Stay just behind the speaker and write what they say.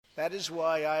That is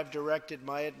why I've directed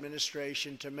my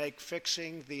administration to make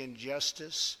fixing the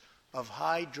injustice of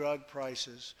high drug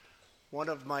prices one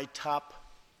of my top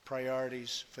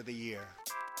priorities for the year.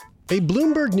 A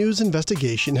Bloomberg News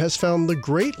investigation has found the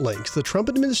great lengths the Trump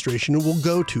administration will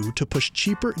go to push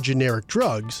cheaper generic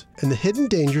drugs and the hidden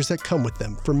dangers that come with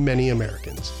them for many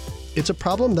Americans. It's a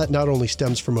problem that not only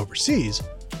stems from overseas,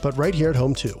 but right here at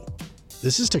home too.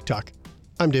 This is TikTok.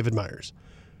 I'm David Myers.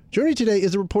 Joining me today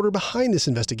is the reporter behind this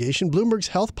investigation, Bloomberg's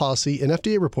health policy and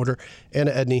FDA reporter,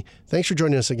 Anna Edney. Thanks for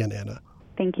joining us again, Anna.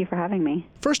 Thank you for having me.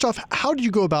 First off, how did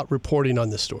you go about reporting on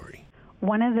this story?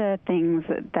 One of the things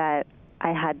that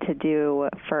I had to do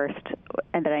first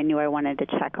and that I knew I wanted to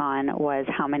check on was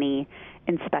how many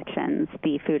inspections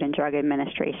the Food and Drug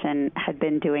Administration had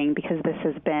been doing, because this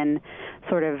has been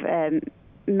sort of a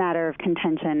matter of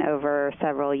contention over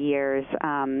several years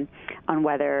on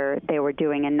whether they were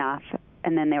doing enough,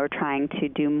 and then they were trying to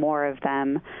do more of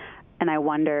them. And I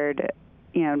wondered,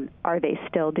 are they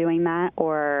still doing that,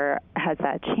 or has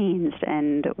that changed?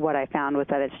 And what I found was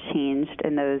that it's changed,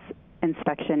 and those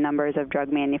inspection numbers of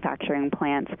drug manufacturing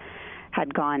plants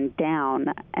had gone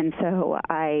down. And so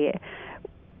I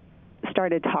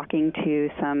started talking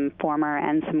to some former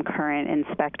and some current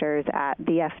inspectors at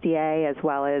the FDA, as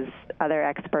well as other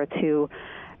experts who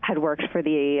had worked for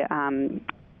the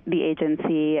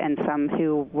agency, and some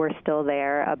who were still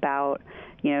there, about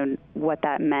what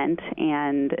that meant,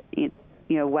 and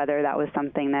whether that was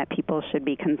something that people should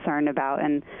be concerned about,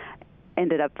 and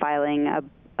ended up filing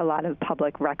a lot of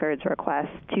public records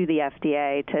requests to the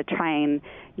FDA to try and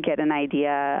get an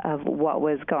idea of what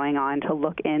was going on, to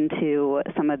look into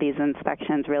some of these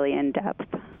inspections really in depth.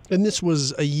 And this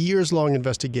was a years-long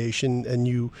investigation, and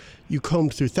you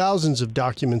combed through thousands of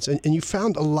documents, and you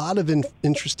found a lot of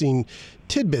interesting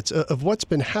tidbits of what's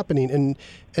been happening.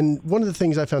 And one of the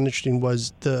things I found interesting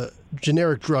was the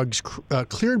generic drugs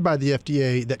cleared by the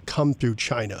FDA that come through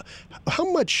China.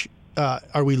 How much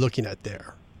are we looking at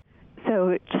there?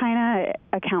 So China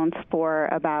accounts for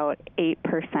about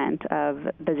 8%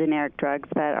 of the generic drugs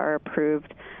that are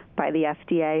approved by the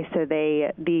FDA. So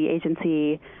the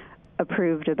agency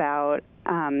approved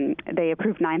they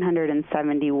approved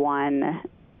 971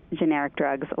 generic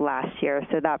drugs last year.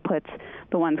 So that puts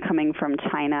the ones coming from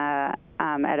China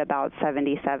at about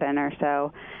 77 or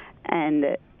so.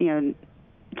 And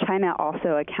China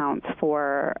also accounts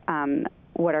for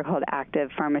what are called active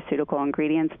pharmaceutical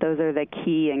ingredients. Those are the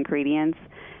key ingredients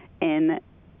in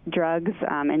drugs,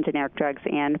 in generic drugs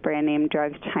and brand name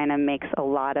drugs. China makes a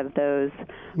lot of those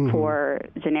for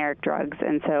generic drugs,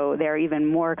 and so there are even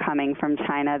more coming from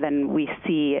China than we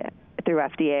see through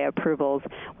FDA approvals.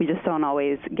 We just don't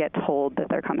always get told that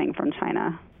they're coming from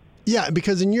China. Yeah,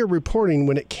 because in your reporting,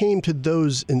 when it came to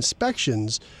those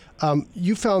inspections,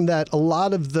 you found that a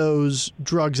lot of those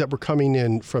drugs that were coming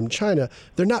in from China,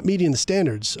 they're not meeting the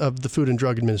standards of the Food and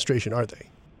Drug Administration, are they?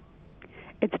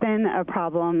 It's been a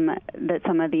problem that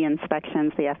some of the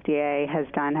inspections the FDA has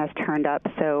done has turned up.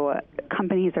 So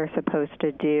companies are supposed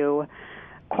to do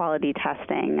quality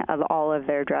testing of all of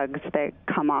their drugs that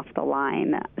come off the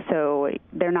line. So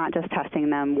they're not just testing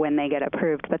them when they get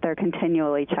approved, but they're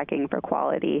continually checking for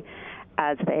quality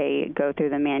as they go through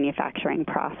the manufacturing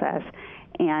process.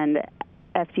 And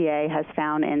FDA has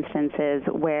found instances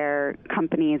where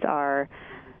companies are,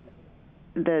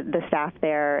 the staff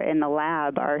there in the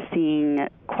lab are seeing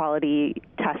quality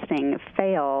testing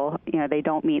fail. They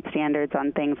don't meet standards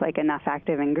on things like enough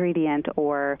active ingredient,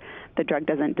 or the drug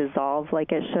doesn't dissolve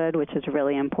like it should, which is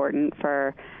really important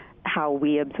for how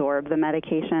we absorb the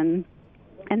medication.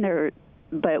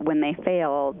 But when they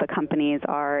fail, the companies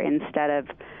are, instead of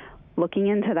looking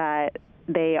into that,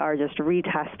 they are just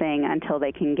retesting until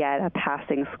they can get a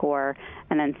passing score,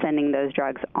 and then sending those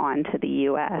drugs on to the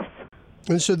U.S.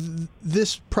 And so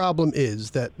this problem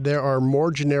is that there are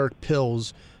more generic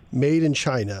pills made in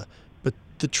China, but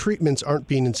the treatments aren't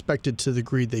being inspected to the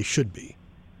degree they should be.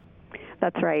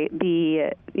 That's right.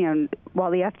 While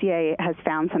the FDA has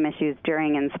found some issues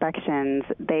during inspections,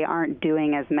 they aren't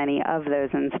doing as many of those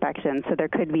inspections. So there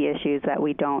could be issues that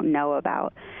we don't know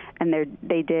about. And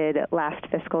they did last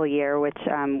fiscal year, which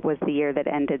was the year that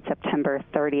ended September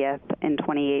 30th in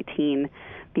 2018.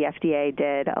 The FDA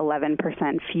did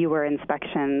 11% fewer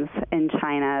inspections in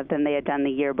China than they had done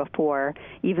the year before,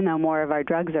 even though more of our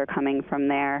drugs are coming from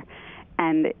there.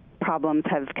 And problems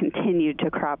have continued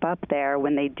to crop up there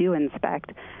when they do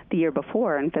inspect. The year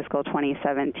before, in fiscal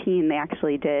 2017, they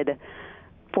actually did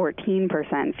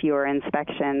 14% fewer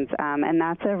inspections, and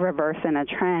that's a reverse in a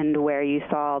trend where you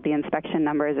saw the inspection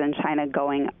numbers in China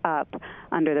going up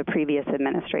under the previous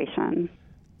administration.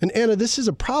 And Anna, this is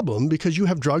a problem because you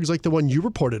have drugs like the one you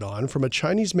reported on from a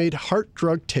Chinese-made heart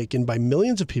drug taken by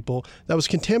millions of people that was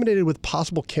contaminated with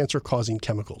possible cancer-causing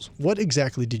chemicals. What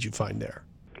exactly did you find there?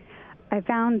 I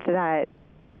found that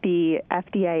the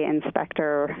FDA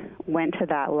inspector went to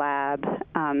that lab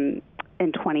in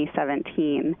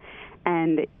 2017,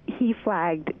 and he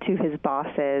flagged to his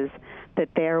bosses that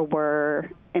there were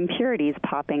impurities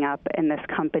popping up in this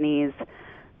company's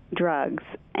drugs,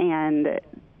 and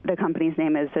the company's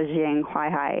name is Zhejiang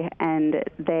Huaihai, and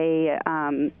they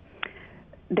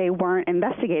weren't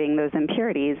investigating those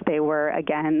impurities. They were,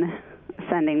 again,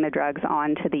 sending the drugs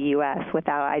on to the U.S.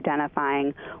 without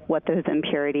identifying what those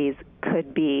impurities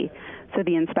could be. So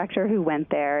the inspector who went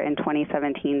there in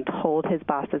 2017 told his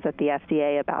bosses at the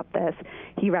FDA about this.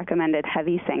 He recommended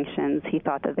heavy sanctions. He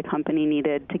thought that the company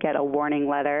needed to get a warning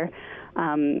letter,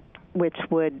 which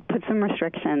would put some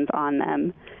restrictions on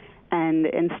them. And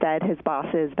instead, his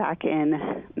bosses back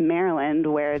in Maryland,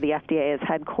 where the FDA is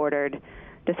headquartered,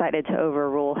 decided to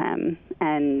overrule him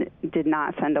and did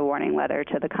not send a warning letter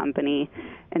to the company.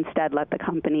 Instead, let the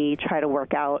company try to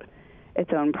work out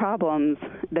its own problems.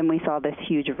 Then we saw this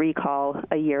huge recall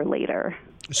a year later.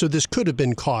 So this could have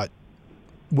been caught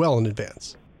well in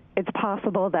advance. It's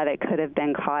possible that it could have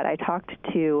been caught. I talked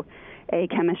to a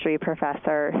chemistry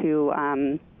professor who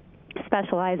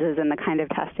specializes in the kind of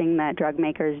testing that drug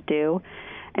makers do,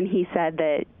 and he said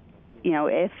that,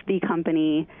 if the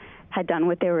company had done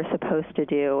what they were supposed to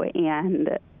do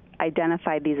and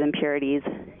identified these impurities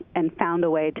and found a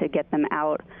way to get them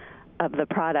out of the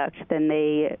product, then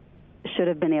they should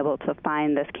have been able to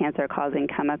find this cancer-causing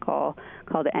chemical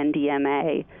called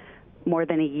NDMA more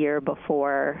than a year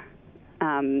before,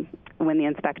 when the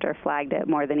inspector flagged it,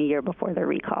 more than a year before the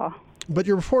recall. But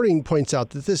your reporting points out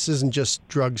that this isn't just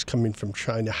drugs coming from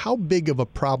China. How big of a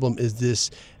problem is this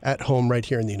at home right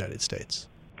here in the United States?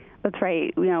 That's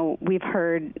right. We've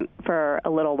heard for a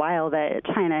little while that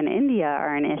China and India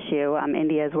are an issue.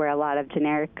 India is where a lot of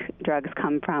generic drugs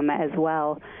come from as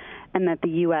well, and that the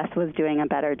U.S. was doing a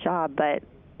better job. But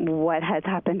what has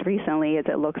happened recently is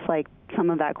it looks like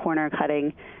some of that corner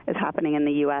cutting is happening in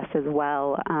the U.S. as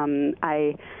well.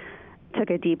 I took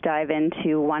a deep dive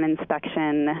into one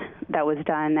inspection that was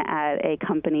done at a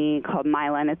company called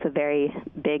Mylan. It's a very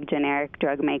big generic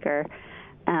drug maker.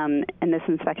 And this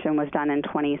inspection was done in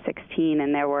 2016,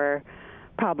 and there were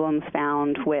problems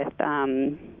found with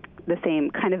the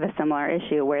same kind of a similar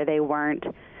issue where they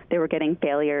were getting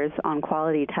failures on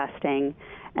quality testing,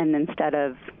 and instead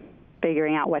of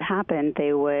figuring out what happened,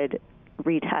 they would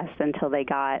retest until they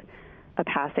got a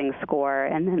passing score,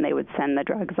 and then they would send the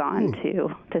drugs on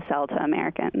to sell to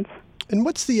Americans. And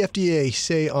what's the FDA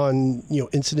say on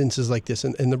incidences like this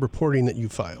and the reporting that you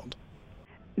filed?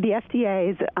 The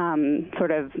FDA's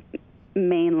sort of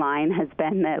main line has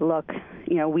been that, look,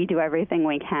 we do everything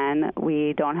we can.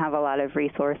 We don't have a lot of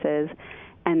resources,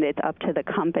 and it's up to the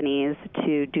companies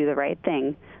to do the right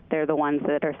thing. They're the ones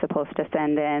that are supposed to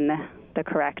send in the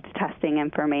correct testing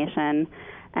information,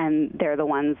 and they're the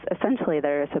ones essentially that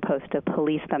are supposed to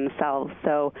police themselves.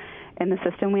 So in the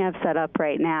system we have set up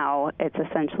right now, it's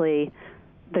essentially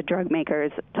the drug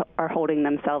makers are holding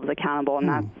themselves accountable, and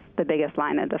that's the biggest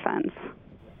line of defense.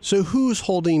 So who's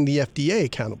holding the FDA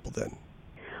accountable then?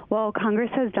 Well, Congress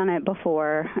has done it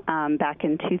before. Back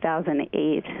in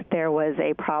 2008, there was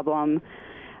a problem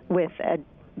with a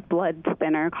blood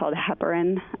thinner called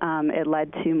heparin. It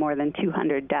led to more than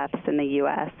 200 deaths in the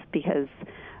U.S. because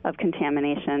of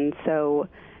contamination. So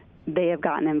they have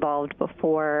gotten involved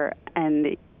before,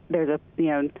 and there's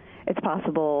it's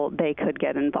possible they could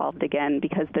get involved again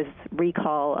because this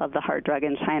recall of the heart drug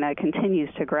in China continues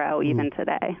to grow even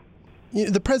today.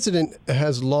 The president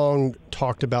has long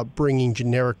talked about bringing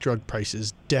generic drug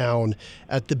prices down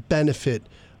at the benefit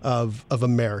of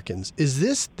Americans. Is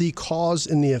this the cause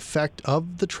and the effect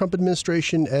of the Trump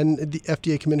administration and the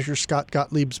FDA Commissioner Scott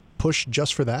Gottlieb's push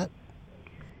just for that?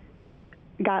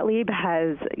 Gottlieb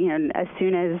has, as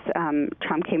soon as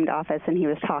Trump came to office and he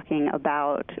was talking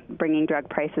about bringing drug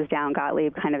prices down,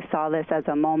 Gottlieb kind of saw this as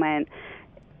a moment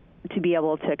to be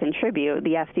able to contribute.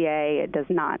 The FDA does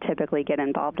not typically get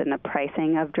involved in the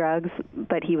pricing of drugs,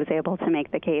 but he was able to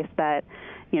make the case that,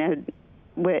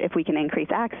 if we can increase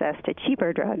access to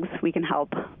cheaper drugs, we can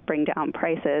help bring down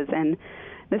prices. And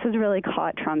this has really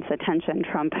caught Trump's attention.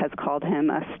 Trump has called him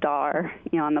a star,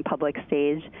 on the public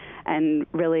stage, and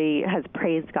really has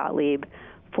praised Gottlieb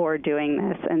for doing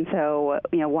this. And so,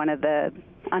 one of the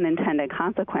unintended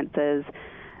consequences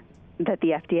that the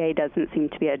FDA doesn't seem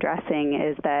to be addressing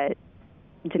is that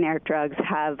generic drugs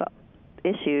have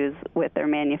issues with their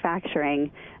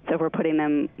manufacturing. So if we're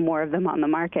putting more of them on the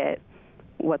market,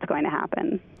 what's going to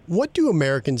happen? What do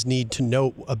Americans need to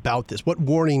know about this? What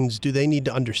warnings do they need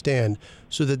to understand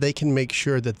so that they can make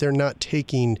sure that they're not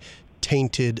taking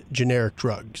tainted generic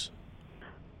drugs?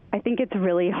 I think it's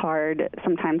really hard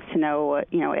sometimes to know,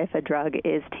 if a drug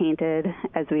is tainted,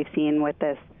 as we've seen with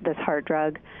this heart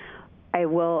drug.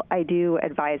 I do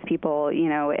advise people,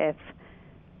 if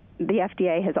the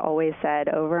FDA has always said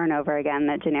over and over again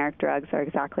that generic drugs are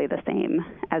exactly the same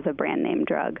as a brand name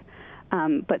drug.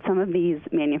 But some of these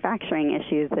manufacturing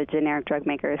issues that generic drug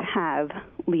makers have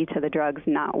lead to the drugs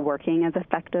not working as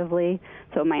effectively.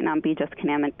 So it might not be just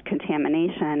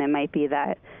contamination. It might be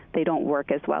that they don't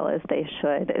work as well as they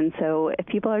should. And so if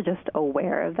people are just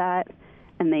aware of that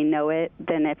and they know it,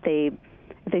 then if they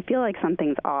feel like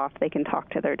something's off, they can talk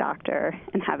to their doctor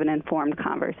and have an informed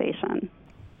conversation.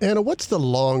 Anna, what's the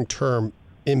long-term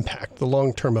impact, the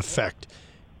long-term effect,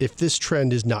 if this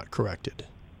trend is not corrected?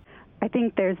 I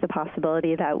think there's the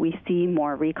possibility that we see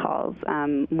more recalls.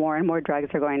 More and more drugs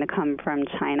are going to come from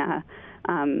China.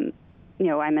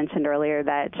 I mentioned earlier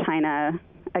that China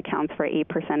accounts for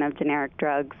 8% of generic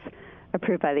drugs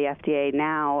approved by the FDA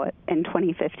now. In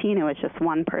 2015, it was just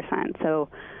 1%. So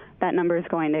that number is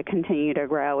going to continue to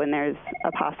grow, and there's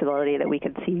a possibility that we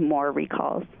could see more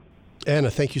recalls.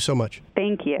 Anna, thank you so much.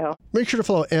 Thank you. Make sure to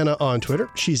follow Anna on Twitter.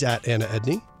 She's at Anna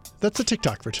Edney. That's the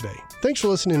TikTok for today. Thanks for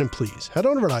listening, and please head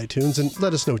on over to iTunes and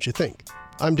let us know what you think.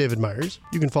 I'm David Myers.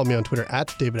 You can follow me on Twitter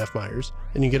at David F. Myers,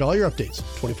 and you can get all your updates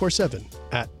 24/7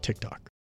 at TikTok.